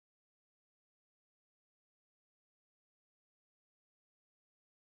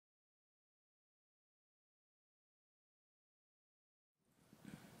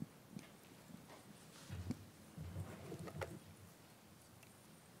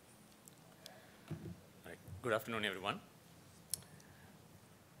Good afternoon, everyone.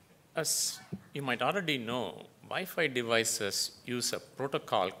 As you might already know, Wi-Fi devices use a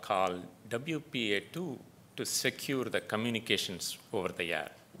protocol called WPA2 to secure the communications over the air.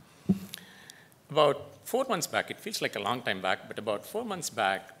 About 4 months back, it feels like a long time back, but about 4 months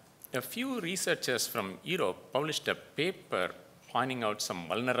back, a few researchers from Europe published a paper pointing out some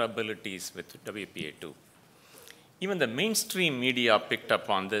vulnerabilities with WPA2. Even the mainstream media picked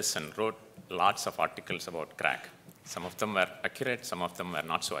up on this and wrote lots of articles about KRACK. Some of them were accurate, some of them were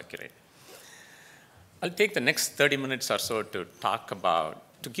not so accurate. I'll take the next 30 minutes or so to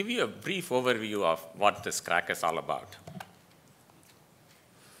give you a brief overview of what this KRACK is all about.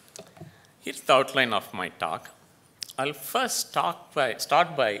 Here's the outline of my talk. I'll first start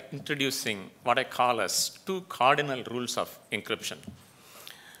by introducing what I call as 2 cardinal rules of encryption.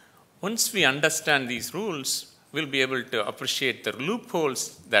 Once we understand these rules, we'll be able to appreciate the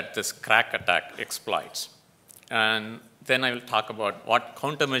loopholes that this KRACK attack exploits. And then I will talk about what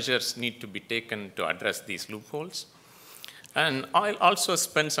countermeasures need to be taken to address these loopholes. And I'll also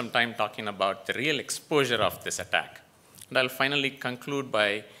spend some time talking about the real exposure of this attack. And I'll finally conclude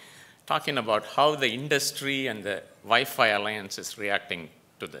by talking about how the industry and the Wi-Fi Alliance is reacting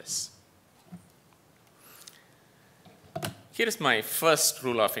to this. Here's my first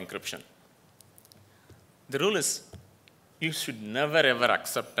rule of encryption. The rule is you should never ever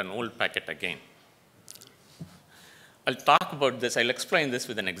accept an old packet again. I'll talk about this, I'll explain this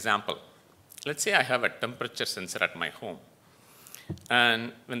with an example. Let's say I have a temperature sensor at my home.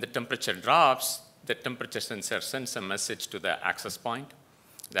 And when the temperature drops, the temperature sensor sends a message to the access point.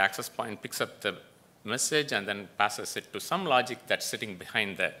 The access point picks up the message and then passes it to some logic that's sitting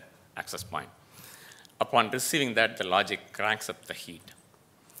behind the access point. Upon receiving that, the logic cranks up the heat.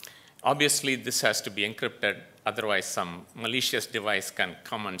 Obviously, this has to be encrypted. Otherwise, some malicious device can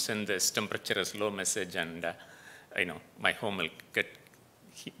come and send this temperature is low message, and my home will get,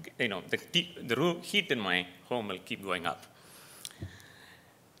 the heat in my home will keep going up.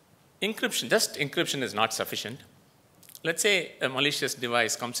 Encryption, just encryption is not sufficient. Let's say a malicious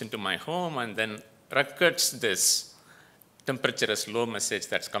device comes into my home and then records this temperature is low message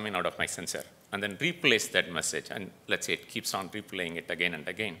that's coming out of my sensor, and then replays that message, and let's say it keeps on replaying it again and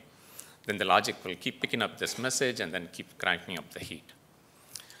again. Then the logic will keep picking up this message and then keep cranking up the heat.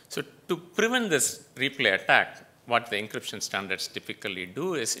 So to prevent this replay attack, what the encryption standards typically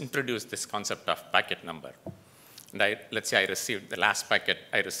do is introduce this concept of packet number. And let's say I received the last packet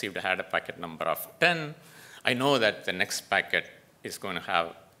I had a packet number of 10. I know that the next packet is going to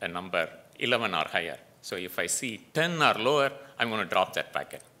have a number 11 or higher. So if I see 10 or lower, I'm going to drop that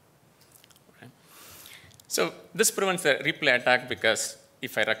packet. Okay? So this prevents the replay attack because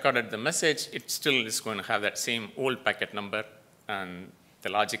if I recorded the message, it still is going to have that same old packet number, and the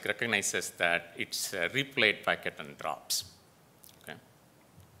logic recognizes that it's a replayed packet and drops. Okay?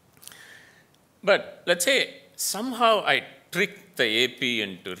 But let's say somehow I trick the AP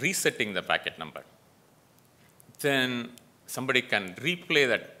into resetting the packet number. Then somebody can replay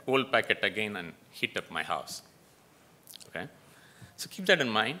that old packet again and heat up my house. Okay? So keep that in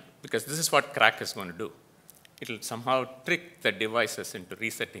mind, because this is what KRACK is going to do. It will somehow trick the devices into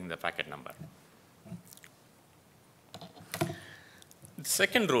resetting the packet number. The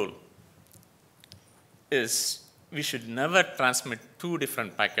second rule is we should never transmit 2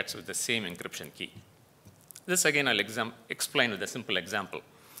 different packets with the same encryption key. This again I'll explain with a simple example.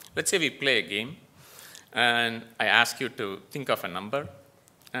 Let's say we play a game, and I ask you to think of a number,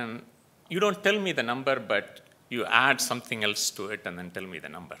 and you don't tell me the number, but you add something else to it and then tell me the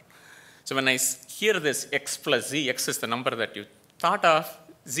number. So when I hear this x plus z, x is the number that you thought of,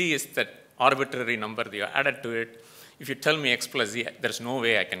 z is that arbitrary number that you added to it. If you tell me x plus z, there's no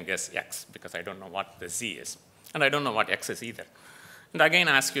way I can guess x, because I don't know what the z is. And I don't know what x is either. And again,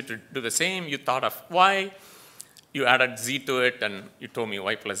 I ask you to do the same. You thought of y, you added z to it, and you told me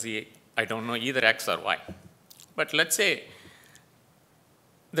y plus z. I don't know either x or y. But let's say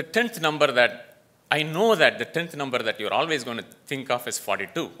the 10th number that, I know that the 10th number that you're always going to think of is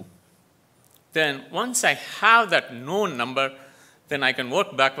 42. Then once I have that known number, then I can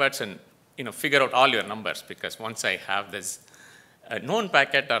work backwards and figure out all your numbers, because once I have this known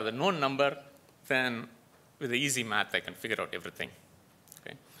packet or the known number, then with the easy math, I can figure out everything.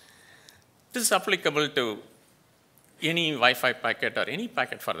 Okay? This is applicable to any Wi-Fi packet or any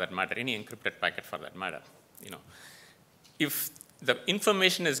packet for that matter, any encrypted packet for that matter. If the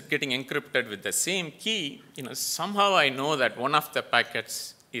information is getting encrypted with the same key, somehow I know that one of the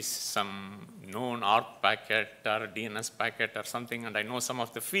packets is some known ARP packet or DNS packet or something, and I know some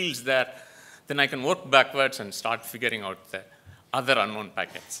of the fields there, then I can work backwards and start figuring out the other unknown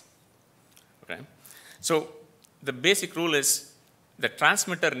packets. Okay? So the basic rule is the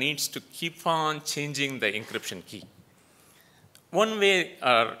transmitter needs to keep on changing the encryption key. One way,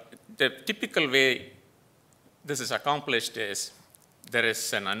 or the typical way this is accomplished is there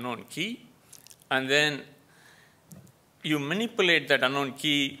is an unknown key, and then you manipulate that unknown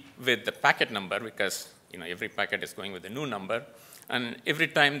key with the packet number, because every packet is going with a new number, and every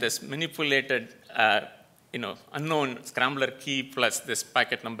time this manipulated unknown scrambler key plus this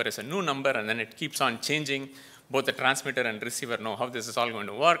packet number is a new number, and then it keeps on changing. Both the transmitter and receiver know how this is all going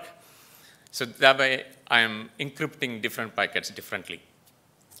to work. So that way, I am encrypting different packets differently.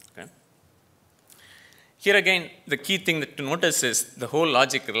 Okay? Here again, the key thing to notice is the whole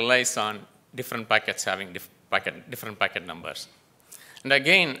logic relies on different packets having different packet numbers. And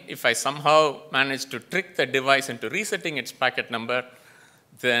again, if I somehow manage to trick the device into resetting its packet number,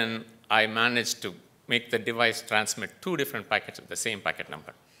 then I manage to make the device transmit 2 different packets with the same packet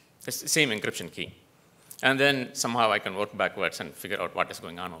number, the same encryption key. And then somehow I can work backwards and figure out what is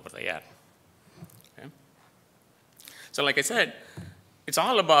going on over the air. Okay? So like I said, it's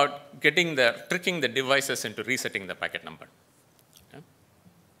all about tricking the devices into resetting the packet number. Okay?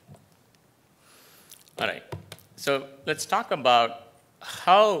 All right. So let's talk about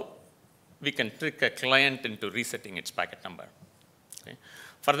how we can trick a client into resetting its packet number. Okay?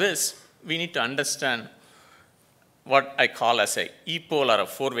 For this, we need to understand what I call as a ePole or a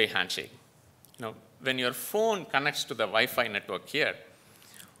 4-way handshake. When your phone connects to the Wi-Fi network here,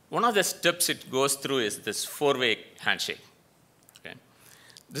 one of the steps it goes through is this 4-way handshake. Okay?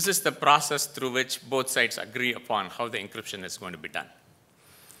 This is the process through which both sides agree upon how the encryption is going to be done.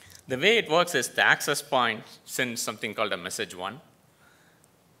 The way it works is the access point sends something called a message 1.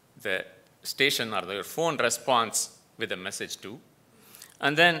 The station or your phone responds with a message 2.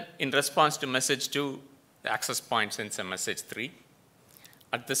 And then in response to message 2, the access point sends a message 3.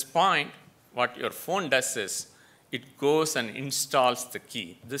 At this point, what your phone does is it goes and installs the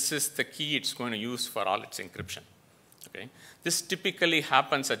key. This is the key it's going to use for all its encryption. Okay? This typically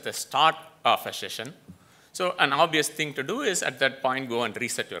happens at the start of a session. So an obvious thing to do is at that point go and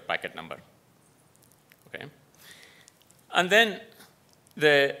reset your packet number. Okay? And then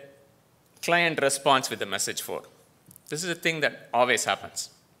the client responds with the message 4. This is a thing that always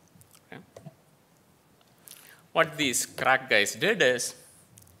happens. Okay? What these KRACK guys did is,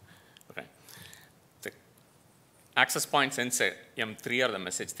 the access point sends a M3 or the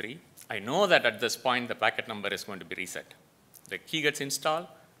message 3. I know that at this point the packet number is going to be reset. The key gets installed,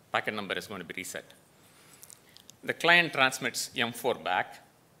 packet number is going to be reset. The client transmits M4 back.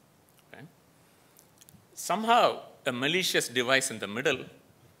 Okay? Somehow, a malicious device in the middle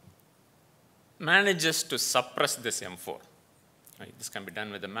manages to suppress this M4. Right? This can be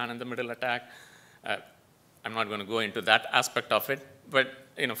done with a man-in-the-middle attack. I'm not going to go into that aspect of it, but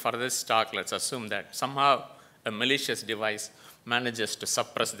for this talk, let's assume that somehow a malicious device manages to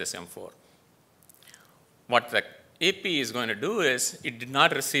suppress this M4. What the AP is going to do is it did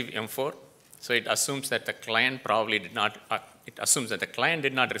not receive M4. So it assumes that the client probably did not, it assumes that the client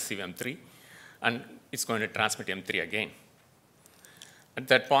did not receive M3, and it's going to transmit M3 again. At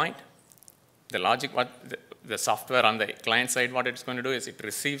that point, the logic, the software on the client side, what it's going to do is it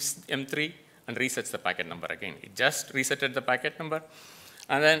receives M3 and resets the packet number again. It just resetted the packet number.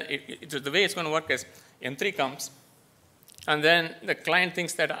 And then the way it's going to work is M3 comes, and then the client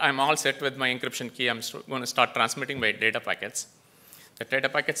thinks that I'm all set with my encryption key. I'm going to start transmitting my data packets. The data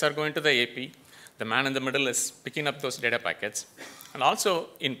packets are going to the AP. The man in the middle is picking up those data packets. And also,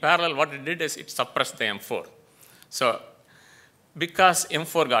 in parallel, what it did is it suppressed the M4. So because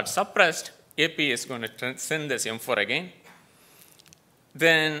M4 got suppressed, AP is going to send this M4 again.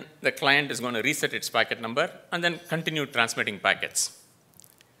 Then the client is going to reset its packet number and then continue transmitting packets.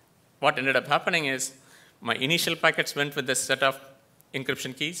 What ended up happening is my initial packets went with this set of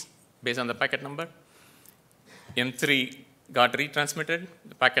encryption keys based on the packet number. M3 got retransmitted,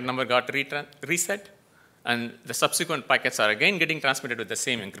 the packet number got reset, and the subsequent packets are again getting transmitted with the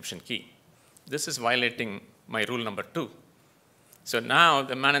same encryption key. This is violating my rule number 2. So now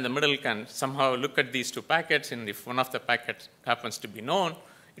the man in the middle can somehow look at these 2 packets, and if one of the packets happens to be known,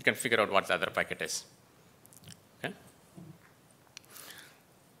 it can figure out what the other packet is. Okay?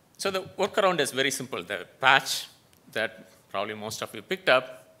 So the workaround is very simple. The patch that probably most of you picked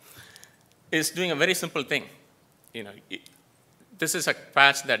up is doing a very simple thing. This is a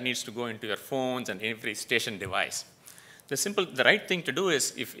patch that needs to go into your phones and every station device. The right thing to do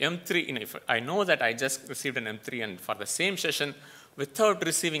is if M3, if I know that I just received an M3 and for the same session, without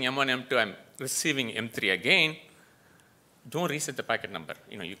receiving M1, M2, I'm receiving M3 again, don't reset the packet number.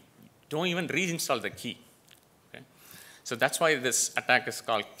 You don't even reinstall the key. Okay? So that's why this attack is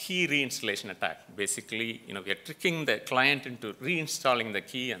called key reinstallation attack. Basically, we are tricking the client into reinstalling the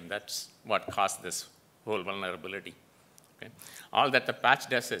key, and that's what caused this whole vulnerability. Okay? All that the patch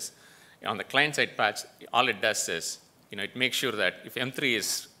does is, on the client-side patch, all it does is, it makes sure that if M3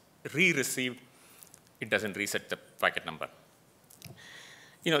 is re-received, it doesn't reset the packet number.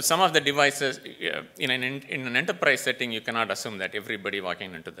 Some of the devices, in an enterprise setting, you cannot assume that everybody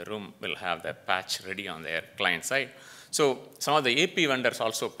walking into the room will have the patch ready on their client side. So some of the AP vendors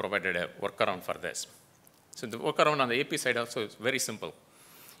also provided a workaround for this. So the workaround on the AP side also is very simple.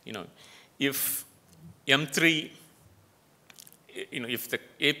 If M3, if the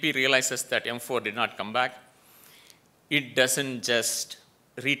AP realizes that M4 did not come back, it doesn't just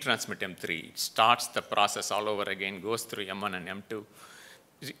retransmit M3. It starts the process all over again, goes through M1 and M2.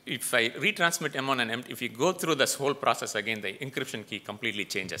 If I retransmit M1 and M2, if you go through this whole process again, the encryption key completely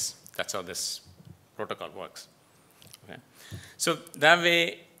changes. That's how this protocol works. Okay. So that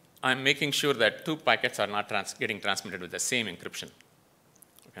way, I'm making sure that two packets are not getting transmitted with the same encryption.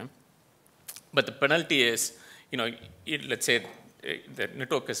 Okay. But the penalty is, let's say the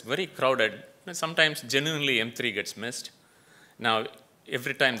network is very crowded. Sometimes genuinely M3 gets missed. Now,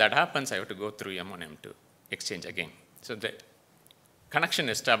 every time that happens, I have to go through M1, M2 exchange again. So the connection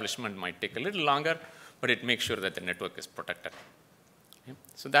establishment might take a little longer, but it makes sure that the network is protected. Okay.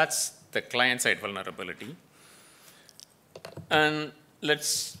 So that's the client-side vulnerability. And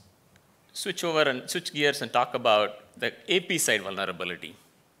let's switch gears and talk about the AP side vulnerability.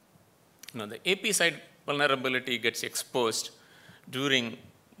 The AP side vulnerability gets exposed during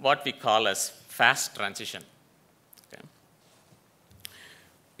what we call as fast transition. Okay.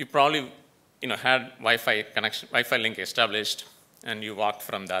 You probably had Wi-Fi connection, Wi-Fi link established, and you walked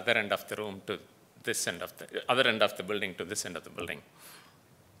from the other end of the room to this end of the other end of the building to this end of the building.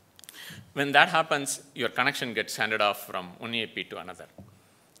 When that happens, your connection gets handed off from one AP to another.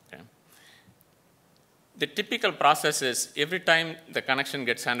 Okay. The typical process is every time the connection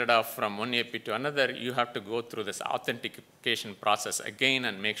gets handed off from one AP to another, you have to go through this authentication process again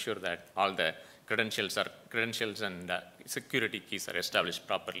and make sure that all the credentials and security keys are established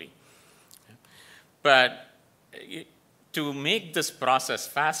properly. Okay. But to make this process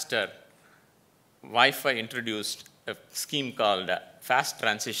faster, Wi-Fi introduced a scheme called fast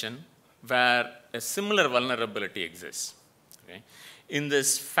transition, where a similar vulnerability exists. Okay. In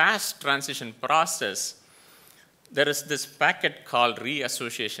this fast transition process, there is this packet called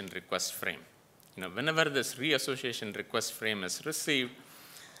reassociation request frame. Whenever this reassociation request frame is received,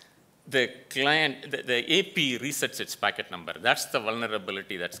 the AP resets its packet number. That's the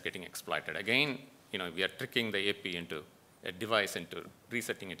vulnerability that's getting exploited. Again, we are tricking the AP into a device into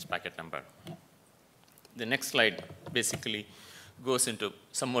resetting its packet number. The next slide basically goes into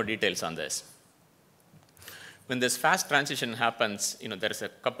some more details on this. When this fast transition happens, there is a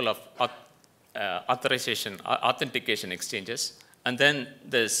couple of authentication exchanges, and then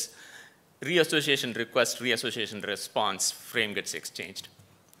this reassociation request, reassociation response frame gets exchanged.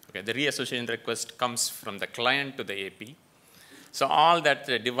 Okay, the reassociation request comes from the client to the AP. So all that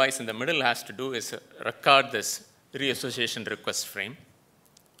the device in the middle has to do is record this reassociation request frame.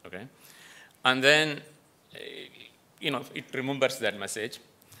 Okay, and then it remembers that message.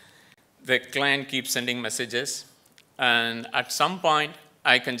 The client keeps sending messages, and at some point,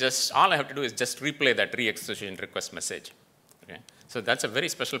 all I have to do is just replay that reassociation request message. Okay, so that's a very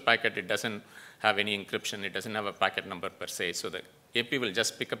special packet. It doesn't have any encryption. It doesn't have a packet number per se. So the AP will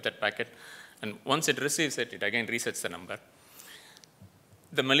just pick up that packet, and once it receives it, it again resets the number.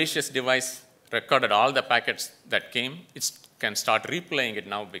 The malicious device recorded all the packets that came. It can start replaying it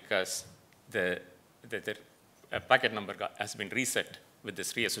now because the packet number has been reset with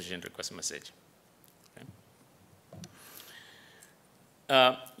this reassociation request message.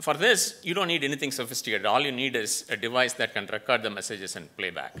 Okay. For this, you don't need anything sophisticated. All you need is a device that can record the messages and play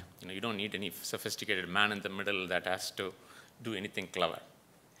back. You don't need any sophisticated man in the middle that has to do anything clever.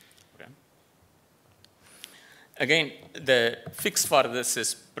 Okay. Again, the fix for this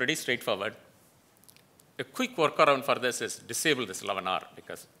is pretty straightforward. A quick workaround for this is disable this 11R,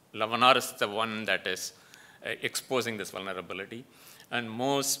 because 11R is the one that is exposing this vulnerability. And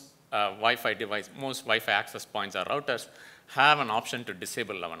most Wi-Fi access points or routers have an option to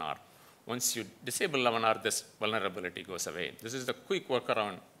disable 11R. Once you disable 11R, this vulnerability goes away. This is the quick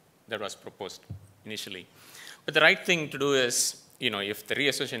workaround that was proposed initially. But the right thing to do is, if the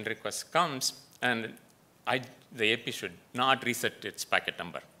reassociation request comes, and the AP should not reset its packet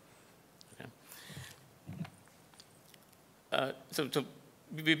number. Okay. So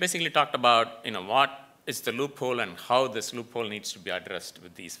we basically talked about, what is the loophole and how this loophole needs to be addressed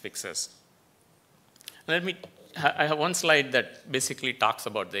with these fixes. Let me I have one slide that basically talks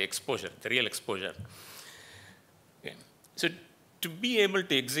about the exposure, the real exposure. Okay. So to be able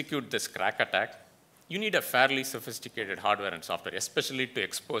to execute this crack attack, you need a fairly sophisticated hardware and software, especially to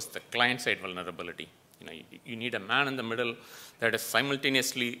expose the client-side vulnerability. You need a man in the middle that is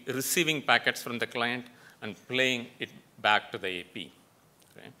simultaneously receiving packets from the client and playing it back to the AP.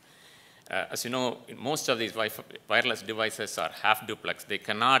 Okay? As you know, most of these wireless devices are half duplex. They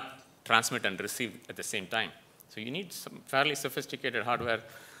cannot transmit and receive at the same time. So you need some fairly sophisticated hardware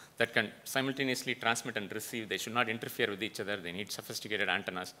that can simultaneously transmit and receive. They should not interfere with each other. They need sophisticated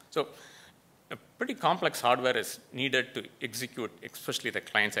antennas. So a pretty complex hardware is needed to execute, especially the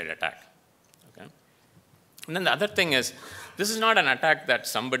client-side attack. Okay? And then the other thing is, this is not an attack that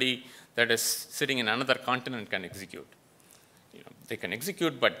somebody that is sitting in another continent can execute. They can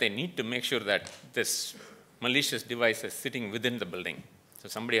execute, but they need to make sure that this malicious device is sitting within the building. So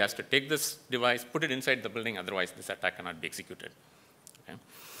somebody has to take this device, put it inside the building, otherwise this attack cannot be executed. Okay?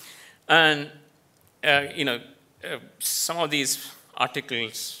 And some of these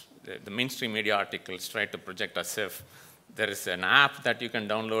articles, the mainstream media articles, try to project as if there is an app that you can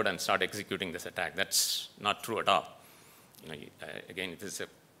download and start executing this attack. That's not true at all. Again, it is a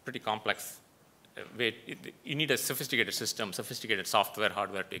pretty complex way. You need a sophisticated system, sophisticated software,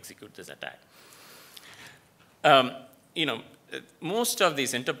 hardware to execute this attack. Most of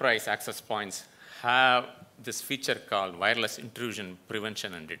these enterprise access points have this feature called wireless intrusion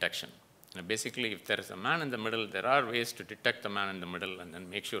prevention and detection. Basically, if there is a man in the middle, there are ways to detect the man in the middle and then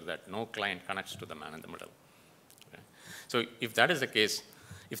make sure that no client connects to the man in the middle. Okay? So if that is the case,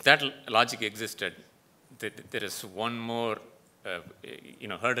 if that logic existed, there is one more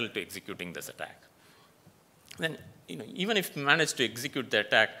hurdle to executing this attack. Then, even if you manage to execute the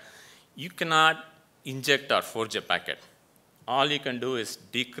attack, you cannot inject or forge a packet. All you can do is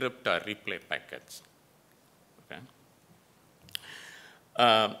decrypt or replay packets. Okay?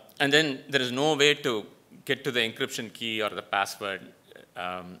 And then there is no way to get to the encryption key or the password.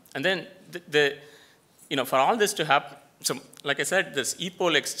 And then for all this to happen, so like I said, this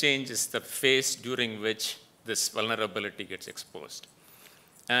ePole exchange is the phase during which this vulnerability gets exposed.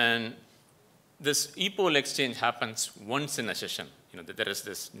 And this ePole exchange happens once in a session. There is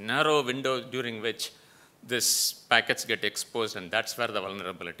this narrow window during which these packets get exposed, and that's where the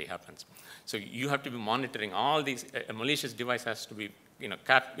vulnerability happens. So you have to be monitoring all these. A malicious device has to be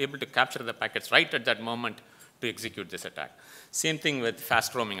able to capture the packets right at that moment to execute this attack. Same thing with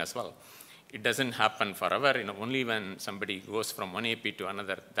fast roaming as well. It doesn't happen forever. Only when somebody goes from one AP to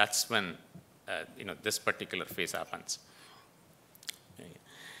another, that's when this particular phase happens.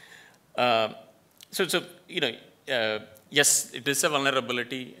 Yes, it is a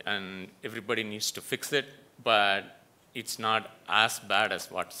vulnerability, and everybody needs to fix it, but it's not as bad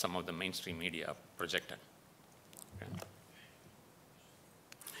as what some of the mainstream media projected.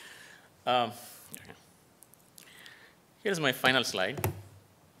 Okay. Here's my final slide.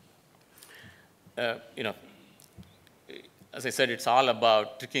 As I said, it's all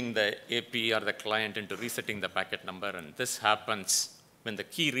about tricking the AP or the client into resetting the packet number, and this happens when the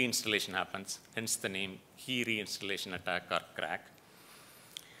key reinstallation happens, hence the name key reinstallation attack or crack.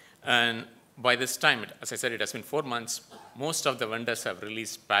 And by this time, as I said, it has been 4 months. Most of the vendors have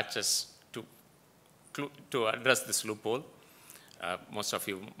released patches to address this loophole. Most of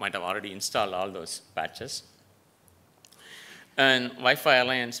you might have already installed all those patches. And Wi-Fi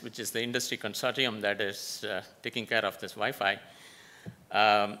Alliance, which is the industry consortium that is taking care of this Wi-Fi,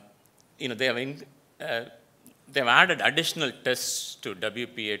 they've added additional tests to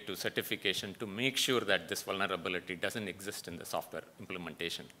WPA2 certification to make sure that this vulnerability doesn't exist in the software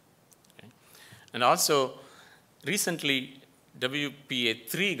implementation. Okay? And also, recently,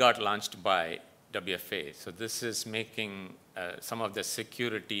 WPA3 got launched by WFA. So this is making some of the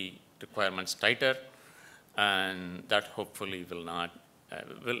security requirements tighter, and that hopefully will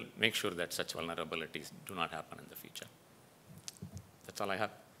make sure that such vulnerabilities do not happen in the future. That's all I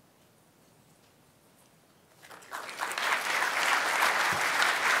have.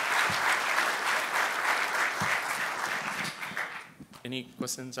 Any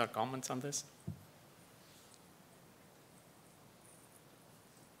questions or comments on this?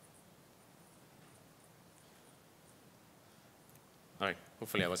 All right.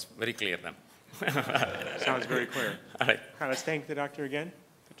 Hopefully I was very clear then. Sounds very clear. All right. Let's thank the doctor again.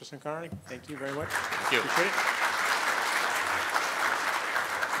 Dr. Sankaran, thank you very much. Thank you. Appreciate it.